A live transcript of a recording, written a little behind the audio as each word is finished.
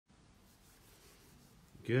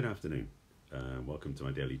Good afternoon. Welcome to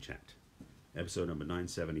my daily chat. Episode number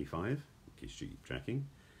 975, in case you keep tracking.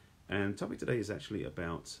 And the topic today is actually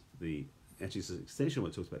about actually it's an extension of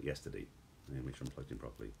what I talked about yesterday. I'm going to make sure I'm plugged in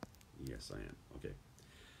properly. Yes, I am. Okay.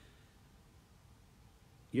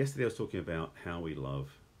 Yesterday I was talking about how we love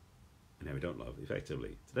and how we don't love,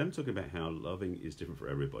 effectively. Today I'm talking about how loving is different for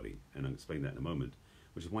everybody, and I'll explain that in a moment,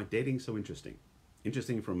 which is why dating is so interesting.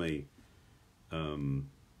 Interesting from a,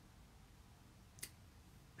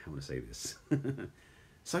 how want to say this?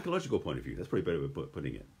 Psychological point of view. That's probably a better way of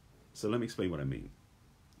putting it. So let me explain what I mean.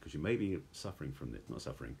 Because you may be suffering from this, not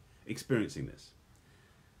suffering, experiencing this.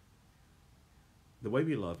 The way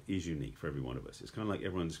we love is unique for every one of us. It's kind of like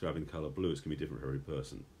everyone describing the color blue. It's going to be different for every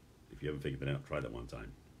person. If you haven't figured that out, try that one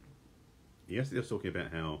time. Yesterday I was talking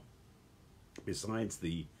about how, besides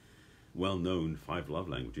the well-known 5 love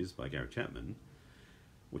languages by Gary Chapman,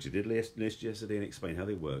 which I did list yesterday and explain how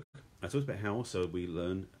they work, I talked about how also we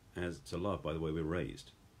learn as to love by the way we're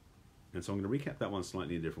raised. And so I'm going to recap that one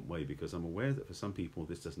slightly in a different way, because I'm aware that for some people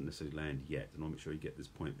this doesn't necessarily land yet, and I'll make sure you get this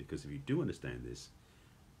point, because if you do understand this,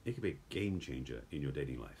 it could be a game changer in your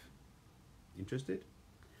dating life. Interested?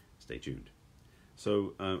 Stay tuned.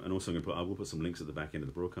 So, and also I will put some links at the back end of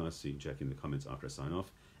the broadcast so you can check in the comments after I sign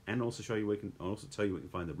off, and also show you where I'll also tell you where you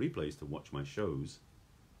can find the replays to watch my shows,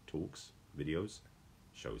 talks, videos.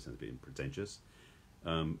 Shows sounds a bit pretentious.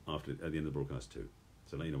 At the end of the broadcast too.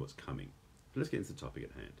 So let you know what's coming. But let's get into the topic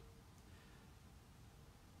at hand.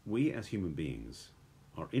 We as human beings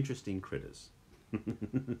are interesting critters.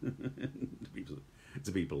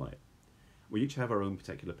 to be polite. We each have our own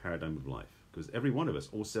particular paradigm of life, because every one of us,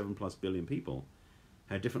 all 7+ billion people,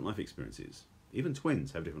 have different life experiences. Even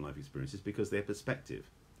twins have different life experiences because they're perspective.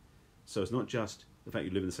 So it's not just the fact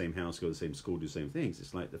you live in the same house, go to the same school, do the same things.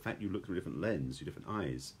 It's like the fact you look through a different lens, your different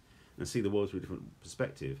eyes, and see the world through a different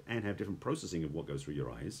perspective, and have different processing of what goes through your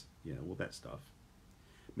eyes, all that stuff,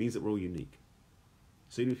 means that we're all unique.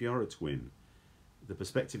 So even if you are a twin, the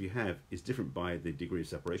perspective you have is different by the degree of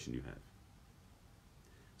separation you have.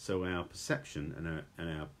 So our perception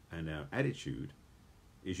and our attitude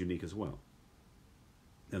is unique as well.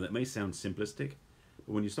 Now that may sound simplistic,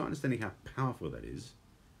 but when you start understanding how powerful that is,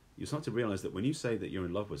 you start to realize that when you say that you're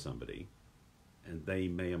in love with somebody, and they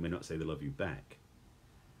may or may not say they love you back,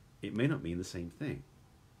 it may not mean the same thing,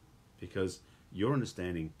 because your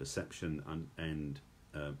understanding, perception, and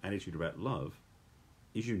attitude about love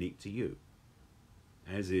is unique to you,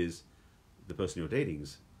 as is the person you're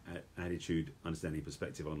dating's attitude, understanding,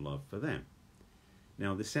 perspective on love for them.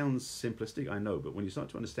 Now, this sounds simplistic, I know, but when you start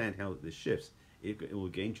to understand how this shifts, it will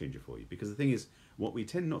be a game changer for you. Because the thing is, what we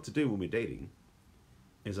tend not to do when we're dating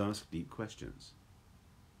is ask deep questions.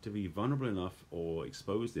 To be vulnerable enough, or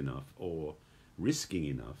exposed enough, or risking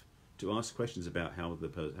enough to ask questions about how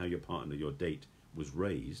your partner, your date, was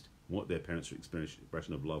raised, what their parents'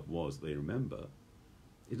 expression of love was that they remember,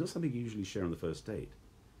 is not something you usually share on the first date.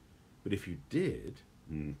 But if you did,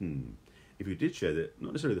 share that,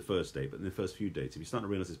 not necessarily the first date, but in the first few dates, if you start to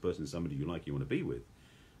realize this person is somebody you like, you want to be with,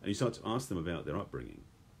 and you start to ask them about their upbringing,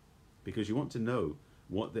 because you want to know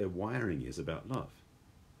what their wiring is about love.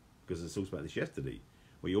 Because I talked about this yesterday,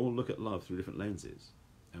 we all look at love through different lenses,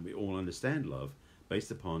 and we all understand love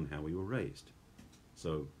based upon how we were raised.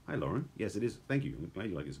 So, hi Lauren. Yes, it is. Thank you. I'm glad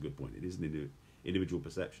you like it. It's a good point. It is an individual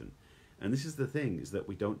perception. And this is the thing, is that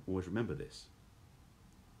we don't always remember this.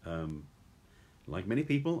 Like many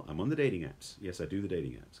people, I'm on the dating apps. Yes, I do the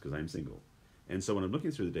dating apps because I'm single. And so when I'm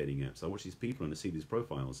looking through the dating apps, I watch these people and I see these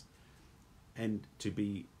profiles. And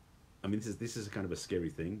this is kind of a scary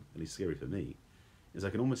thing, at least scary for me, is I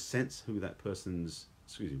can almost sense who that person's,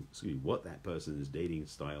 what that person's dating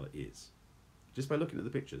style is, just by looking at the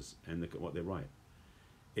pictures and look at what they write.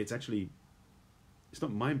 It's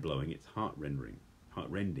not mind-blowing, it's heart-rending,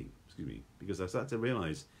 because I start to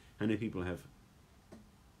realize how many people have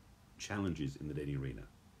challenges in the dating arena.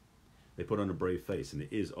 They put on a brave face, and it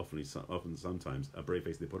is often sometimes a brave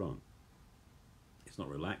face they put on. It's not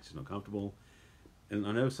relaxed, it's not comfortable. And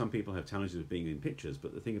I know some people have challenges with being in pictures,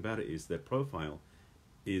 but the thing about it is their profile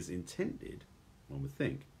is intended, one would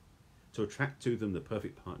think, to attract to them the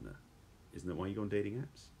perfect partner. Isn't that why you go on dating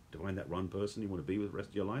apps? To find that one person you want to be with the rest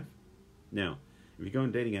of your life? Now, if you go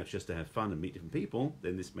on dating apps just to have fun and meet different people,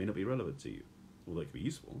 then this may not be relevant to you, although it can be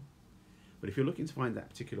useful. But if you're looking to find that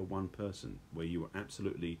particular one person where you are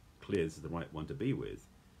absolutely clear this is the right one to be with,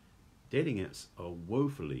 dating apps are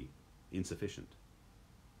woefully insufficient.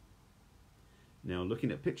 Now,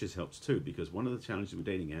 looking at pictures helps too, because one of the challenges with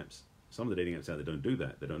dating apps, some of the dating apps out there don't do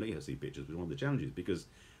that. They don't let you see pictures, which is one of the challenges, because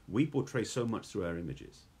we portray so much through our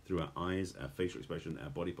images, through our eyes, our facial expression, our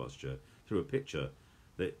body posture, through a picture,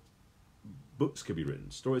 that books could be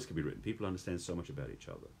written, stories could be written. People understand so much about each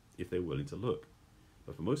other if they're willing to look.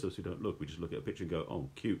 But for most of us who don't look, we just look at a picture and go, oh,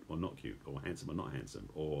 cute or not cute, or handsome or not handsome,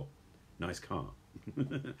 or nice car.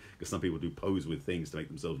 Because some people do pose with things to make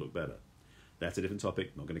themselves look better. That's a different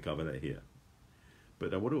topic. Not going to cover that here.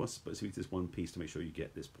 But I want to speak to this one piece to make sure you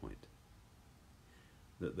get this point.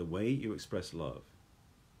 That the way you express love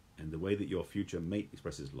and the way that your future mate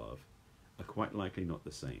expresses love are quite likely not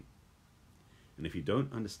the same. And if you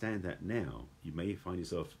don't understand that now, you may find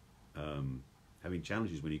yourself having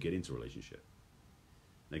challenges when you get into a relationship.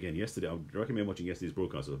 And again, yesterday, I would recommend watching yesterday's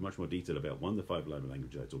broadcast. There was much more detail about, one, the 5 love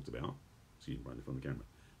languages I talked about. Excuse me, right in front of the camera.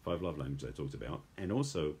 5 love languages I talked about. And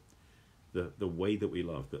also the way that we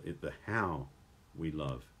love, the how we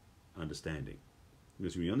love understanding.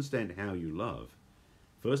 Because when you understand how you love,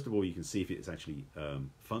 first of all, you can see if it's actually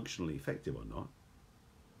functionally effective or not.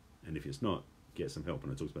 And if it's not, get some help.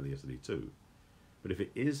 And I talked about that yesterday too. But if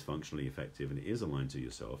it is functionally effective and it is aligned to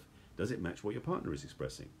yourself, does it match what your partner is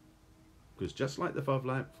expressing? Because just like the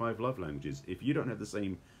 5 love languages, if you don't have the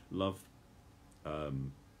same love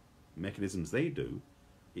mechanisms they do,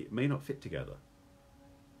 it may not fit together.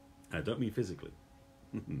 And I don't mean physically.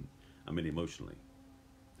 I mean emotionally.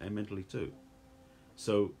 And mentally too.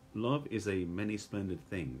 So love is a many-splendored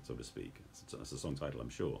thing, so to speak. That's a song title, I'm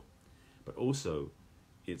sure. But also,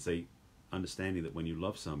 it's a understanding that when you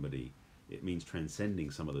love somebody, it means transcending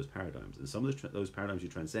some of those paradigms. And some of those paradigms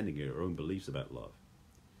you're transcending are your own beliefs about love.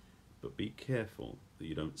 But be careful that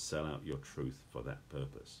you don't sell out your truth for that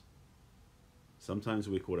purpose. Sometimes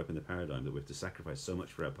we're caught up in the paradigm that we have to sacrifice so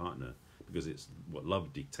much for our partner because it's what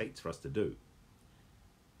love dictates for us to do.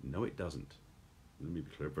 No, it doesn't. Let me be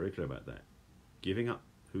clear, very clear about that. Giving up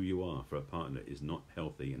who you are for a partner is not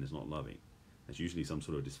healthy and is not loving. That's usually some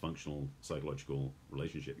sort of dysfunctional psychological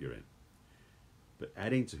relationship you're in. But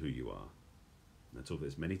adding to who you are, and I talk about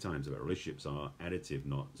this many times about relationships are additive,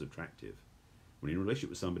 not subtractive. When you're in a relationship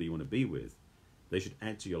with somebody you want to be with, they should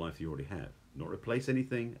add to your life you already have. Not replace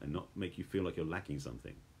anything and not make you feel like you're lacking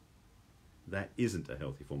something. That isn't a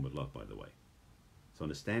healthy form of love, by the way. So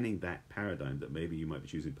understanding that paradigm that maybe you might be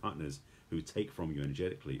choosing partners who take from you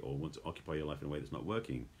energetically or want to occupy your life in a way that's not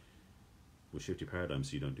working will shift your paradigm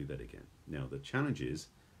so you don't do that again. Now, the challenge is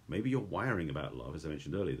maybe your wiring about love, as I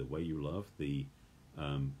mentioned earlier, the way you love, the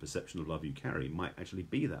perception of love you carry might actually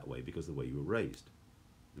be that way because of the way you were raised.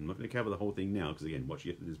 I'm not going to cover the whole thing now because, again, watch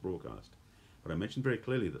yesterday's broadcast. But I mentioned very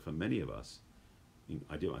clearly that for many of us,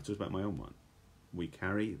 I talked about my own one, we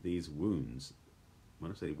carry these wounds,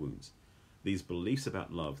 when I say wounds, these beliefs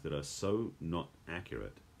about love that are so not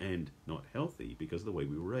accurate and not healthy because of the way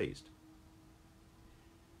we were raised.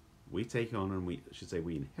 We take on and we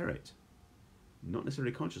inherit, not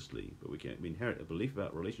necessarily consciously, but we inherit a belief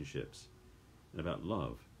about relationships and about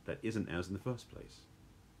love that isn't ours in the first place.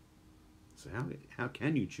 So how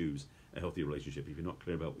can you choose a healthy relationship if you're not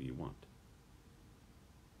clear about what you want?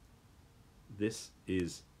 This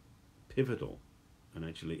is pivotal, and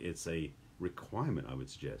actually it's a requirement, I would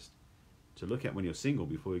suggest, to look at when you're single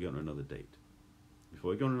before you go on another date.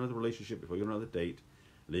 Before you go on another relationship, before you go on another date,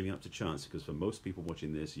 leaving up to chance, because for most people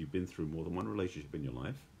watching this, you've been through more than one relationship in your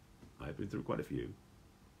life. I've been through quite a few.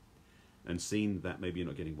 And seen that maybe you're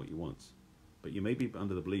not getting what you want. But you may be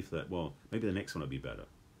under the belief that, well, maybe the next one will be better.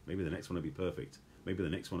 Maybe the next one will be perfect. Maybe the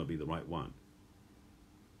next one will be the right one.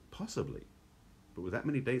 Possibly. But with that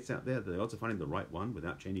many dates out there, the odds of finding the right one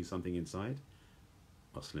without changing something inside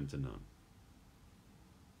are slim to none.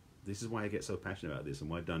 This is why I get so passionate about this and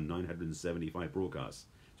why I've done 975 broadcasts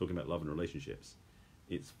talking about love and relationships.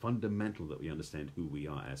 It's fundamental that we understand who we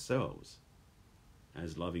are ourselves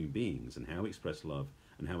as loving beings and how we express love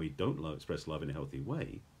and how we don't express love in a healthy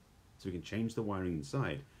way, so we can change the wiring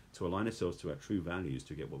inside to align ourselves to our true values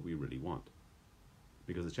to get what we really want.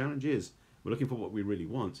 Because the challenge is, we're looking for what we really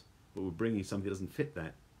want, but we're bringing something that doesn't fit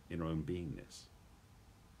that in our own beingness.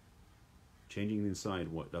 Changing inside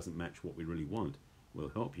what doesn't match what we really want will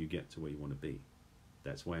help you get to where you want to be.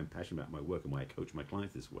 That's why I'm passionate about my work and why I coach my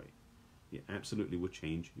clients this way. It absolutely will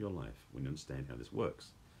change your life when you understand how this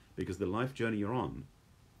works. Because the life journey you're on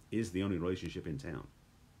is the only relationship in town,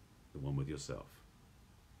 the one with yourself.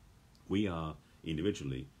 We are,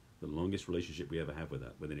 individually, the longest relationship we ever have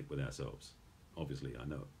with ourselves. Obviously, I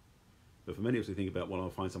know. But for many of us, we think about, well, I'll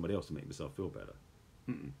find somebody else to make myself feel better.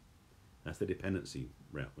 That's the dependency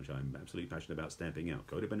route, which I'm absolutely passionate about stamping out.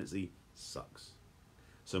 Codependency sucks.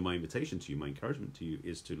 So my invitation to you, my encouragement to you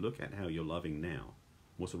is to look at how you're loving now,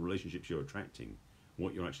 what sort of relationships you're attracting,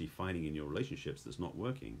 what you're actually finding in your relationships that's not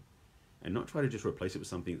working, and not try to just replace it with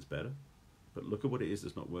something that's better, but look at what it is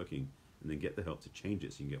that's not working and then get the help to change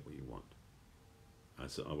it so you can get what you want.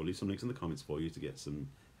 So I will leave some links in the comments for you to get some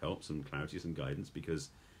help, some clarity, some guidance, because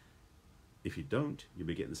if you don't, you'll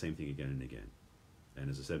be getting the same thing again and again. And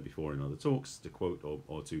as I said before in other talks, to quote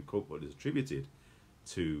or to quote what is attributed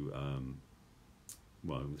to,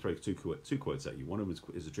 well, I'll throw two quotes at you. One of them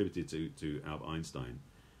is attributed to Albert Einstein.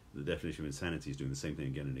 The definition of insanity is doing the same thing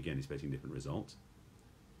again and again, expecting a different result.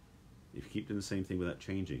 If you keep doing the same thing without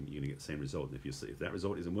changing, you're going to get the same result. And if that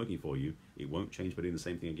result isn't working for you, it won't change by doing the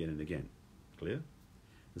same thing again and again. Clear?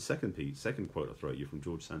 The second quote I'll throw at you from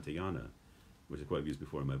George Santayana, which is a quote I've used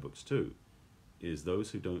before in my books too, is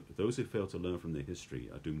those who fail to learn from their history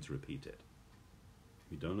are doomed to repeat it.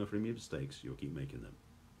 If you don't learn from your mistakes, you'll keep making them.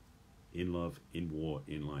 In love, in war,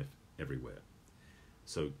 in life, everywhere.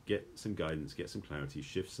 So get some guidance, get some clarity,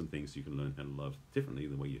 shift some things so you can learn how to love differently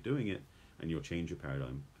than the way you're doing it, and you'll change your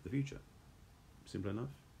paradigm for the future. Simple enough.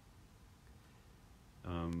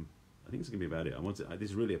 I think it's going to be about it. This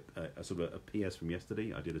is really a sort of a PS from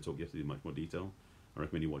yesterday. I did a talk yesterday in much more detail. I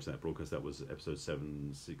recommend you watch that broadcast. That was episode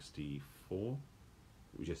 764.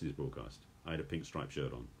 It was yesterday's broadcast. I had a pink striped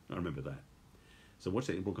shirt on. I remember that. So watch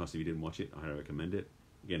that broadcast if you didn't watch it. I highly recommend it.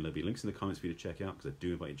 Again, there'll be links in the comments for you to check out, because I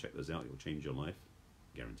do invite you to check those out. It will change your life.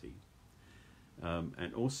 Guaranteed.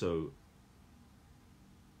 And also,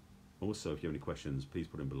 if you have any questions, please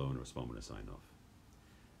put them below and I'll respond when I sign off.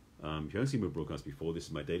 If you haven't seen my broadcast before, this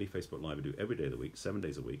is my daily Facebook Live I do every day of the week, 7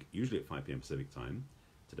 days a week, usually at 5 p.m. Pacific time.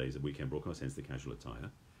 Today's a weekend broadcast, hence the casual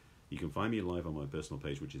attire. You can find me live on my personal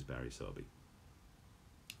page, which is Barry Selby.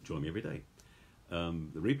 Join me every day.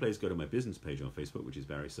 The replays go to my business page on Facebook, which is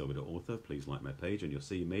Barry Selby, the author. Please like my page, and you'll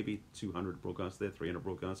see maybe 200 broadcasts there, 300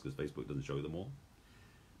 broadcasts, because Facebook doesn't show them all.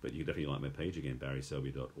 But you can definitely like my page, again,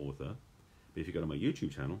 barryselby.author. But if you go to my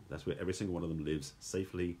YouTube channel, that's where every single one of them lives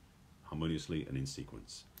safely, harmoniously, and in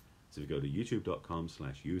sequence. So if you go to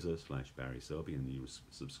youtube.com/user/Barry Selby and you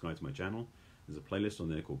subscribe to my channel, there's a playlist on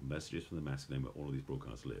there called Messages from the Masculine where all of these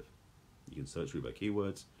broadcasts live. You can search through by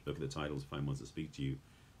keywords, look at the titles, find ones that speak to you,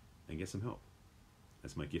 and get some help.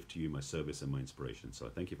 That's my gift to you, my service, and my inspiration. So I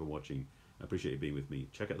thank you for watching. I appreciate you being with me.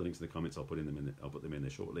 Check out the links in the comments. I'll put them in there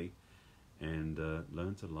shortly. And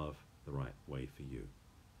learn to love the right way for you.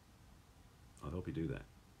 I'll help you do that.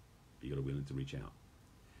 But you've got to be willing to reach out.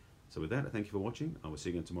 So with that, I thank you for watching. I will see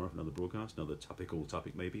you again tomorrow for another broadcast, another topical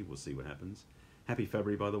topic maybe. We'll see what happens. Happy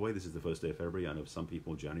February, by the way. This is the first day of February. I know some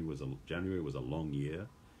people, January was a long year.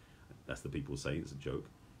 That's the people saying it's a joke.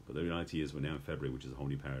 But the reality is we're now in February, which is a whole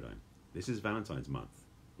new paradigm. This is Valentine's month.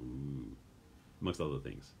 Ooh. Amongst other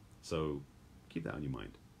things. So keep that on your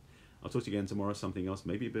mind. I'll talk to you again tomorrow, something else,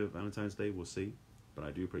 maybe a bit of Valentine's Day, we'll see. But I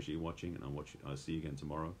do appreciate you watching, and I'll see you again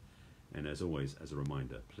tomorrow. And as always, as a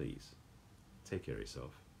reminder, please, take care of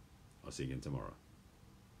yourself. I'll see you again tomorrow.